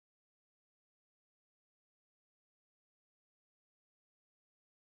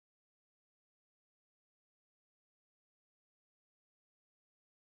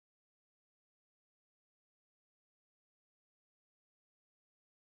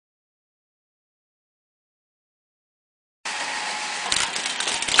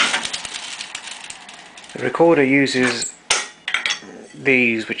The recorder uses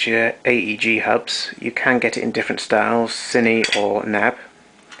these, which are AEG hubs. You can get it in different styles, cine or nab.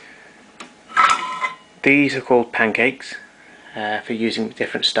 These are called pancakes for using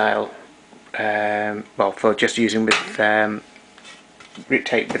different style. Well, for just using with root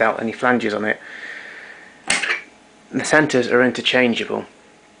tape without any flanges on it. The centres are interchangeable,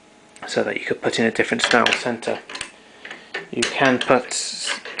 so that you could put in a different style centre. You can put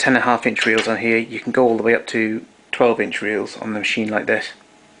 10.5-inch reels on here. You can go all the way up to 12-inch reels on the machine like this.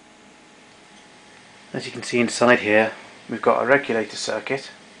 As you can see inside here, we've got a regulator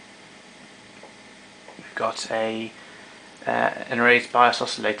circuit. We've got an erased bias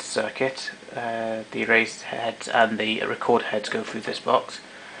oscillator circuit. The erased heads and the record heads go through this box.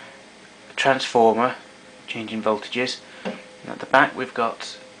 A transformer, changing voltages. And at the back we've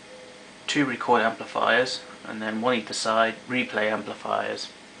got 2 record amplifiers, and then one either side replay amplifiers.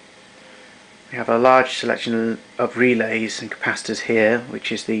 We have a large selection of relays and capacitors here,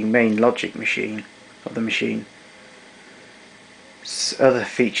 which is the main logic machine of the machine. Other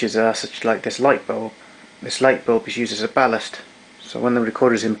features are such like this light bulb. This light bulb is used as a ballast, so when the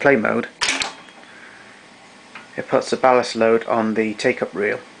recorder is in play mode, it puts the ballast load on the take-up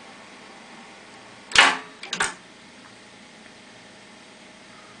reel.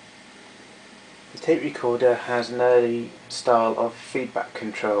 The tape recorder has an early style of feedback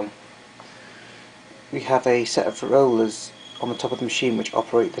control. We have a set of rollers on the top of the machine which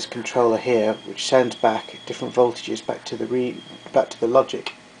operate this controller here, which sends back different voltages back to the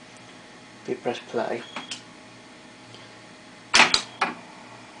logic. If you press play,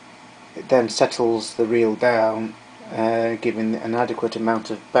 it then settles the reel down, giving an adequate amount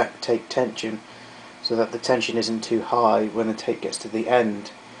of back tape tension, so that the tension isn't too high when the tape gets to the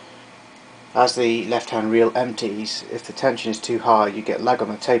end. As the left hand reel empties, if the tension is too high, you get lag on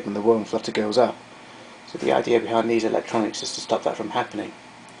the tape and the worm flutter goes up. So the idea behind these electronics is to stop that from happening.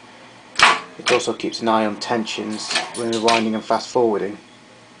 It also keeps an eye on tensions when rewinding and fast forwarding.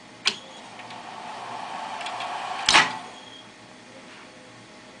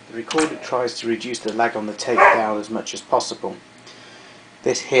 The recorder tries to reduce the lag on the tape down as much as possible.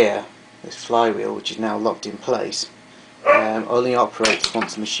 This flywheel, which is now locked in place, only operates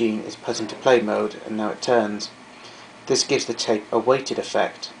once the machine is put into play mode, and now it turns. This gives the tape a weighted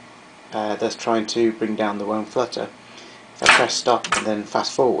effect, thus trying to bring down the worm flutter. If I press stop and then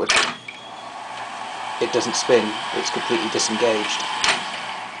fast forward, it doesn't spin, it's completely disengaged.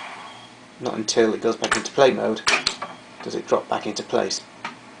 Not until it goes back into play mode does it drop back into place.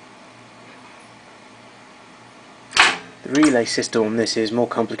 The relay system on this is more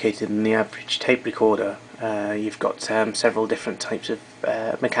complicated than the average tape recorder. You've got several different types of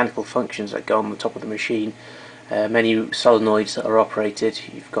mechanical functions that go on the top of the machine. Many solenoids that are operated.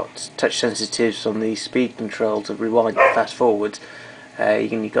 You've got touch sensitives on the speed control to rewind and fast forward.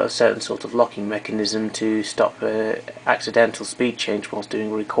 You've got a certain sort of locking mechanism to stop accidental speed change whilst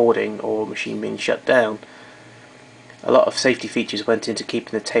doing recording or machine being shut down. A lot of safety features went into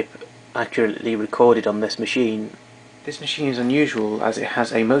keeping the tape accurately recorded on this machine. This machine is unusual as it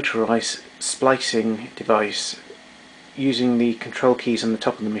has a motorized splicing device. Using the control keys on the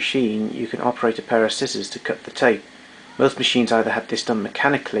top of the machine, you can operate a pair of scissors to cut the tape. Most machines either had this done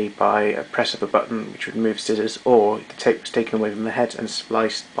mechanically by a press of a button which would remove scissors, or the tape was taken away from the head and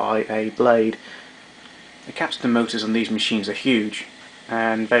spliced by a blade. The capstan motors on these machines are huge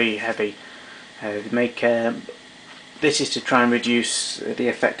and very heavy. This is to try and reduce the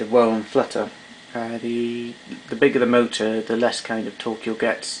effect of whirl and flutter. The bigger the motor, the less kind of torque you'll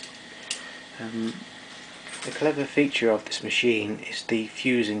get. The clever feature of this machine is the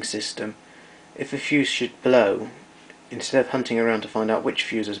fusing system. If a fuse should blow, instead of hunting around to find out which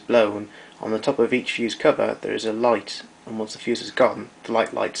fuse has blown, on the top of each fuse cover there is a light, and once the fuse is gone, the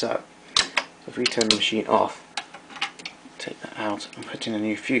light lights up. So if we turn the machine off, take that out and put in a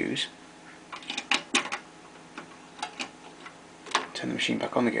new fuse, turn the machine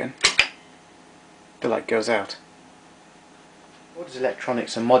back on again, the light goes out. Orders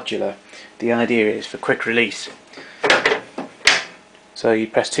electronics are modular. The idea is for quick release. So you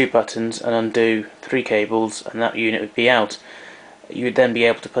press 2 buttons and undo 3 cables, and that unit would be out. You would then be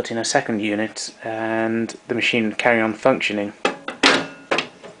able to put in a second unit and the machine would carry on functioning.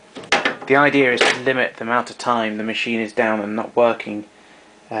 The idea is to limit the amount of time the machine is down and not working.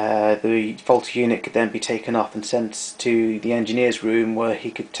 The faulty unit could then be taken off and sent to the engineer's room where he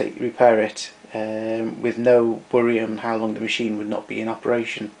could repair it with no worry on how long the machine would not be in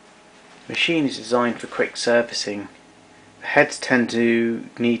operation. The machine is designed for quick servicing. The heads tend to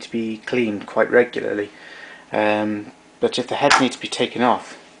need to be cleaned quite regularly, but if the heads need to be taken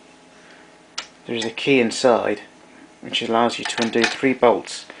off, there is a key inside which allows you to undo 3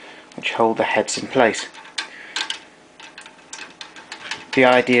 bolts which hold the heads in place. The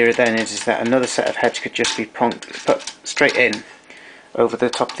idea then is that another set of heads could just be put straight in over the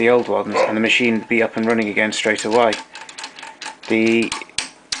top of the old ones, and the machine would be up and running again straight away. The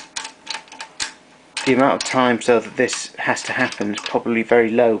amount of time so that this has to happen is probably very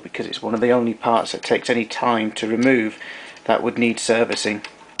low, because it's one of the only parts that takes any time to remove that would need servicing.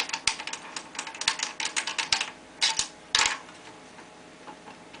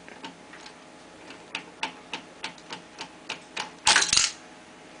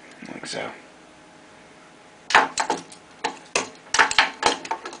 Like so.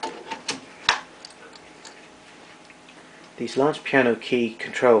 These large piano key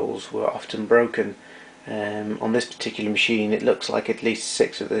controls were often broken. On this particular machine it looks like at least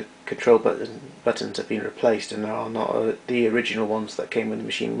 6 of the control buttons have been replaced and are not the original ones that came with the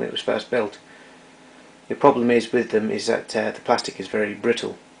machine when it was first built. The problem is with them is that the plastic is very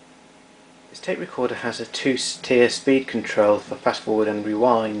brittle. This tape recorder has a 2-tier speed control for fast forward and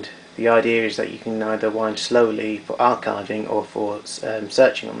rewind. The idea is that you can either wind slowly for archiving or for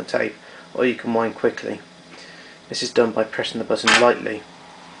searching on the tape, or you can wind quickly. This is done by pressing the button lightly.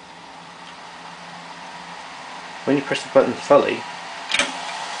 When you press the button fully,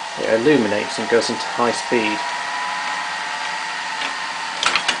 it illuminates and goes into high speed.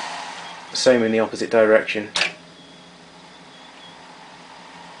 Same in the opposite direction.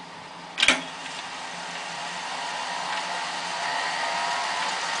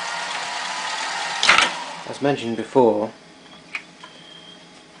 As mentioned before,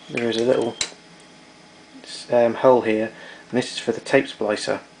 there is a little hole here, and this is for the tape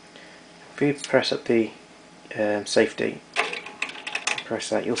splicer. If you press up the safety, press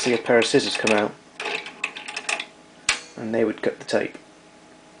that, you'll see a pair of scissors come out, and they would cut the tape.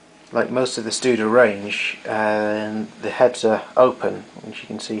 Like most of the Studer range, the heads are open, which you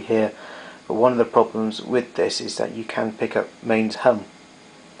can see here, but one of the problems with this is that you can pick up mains hum.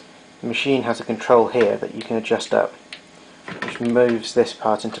 The machine has a control here that you can adjust up, which moves this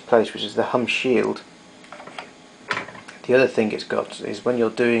part into place, which is the hum shield. The other thing it's got is when you're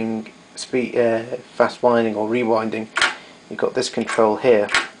doing fast winding or rewinding, you've got this control here.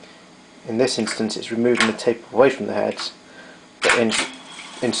 In this instance it's removing the tape away from the heads, but in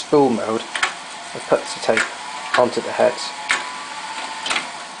spool mode it puts the tape onto the heads.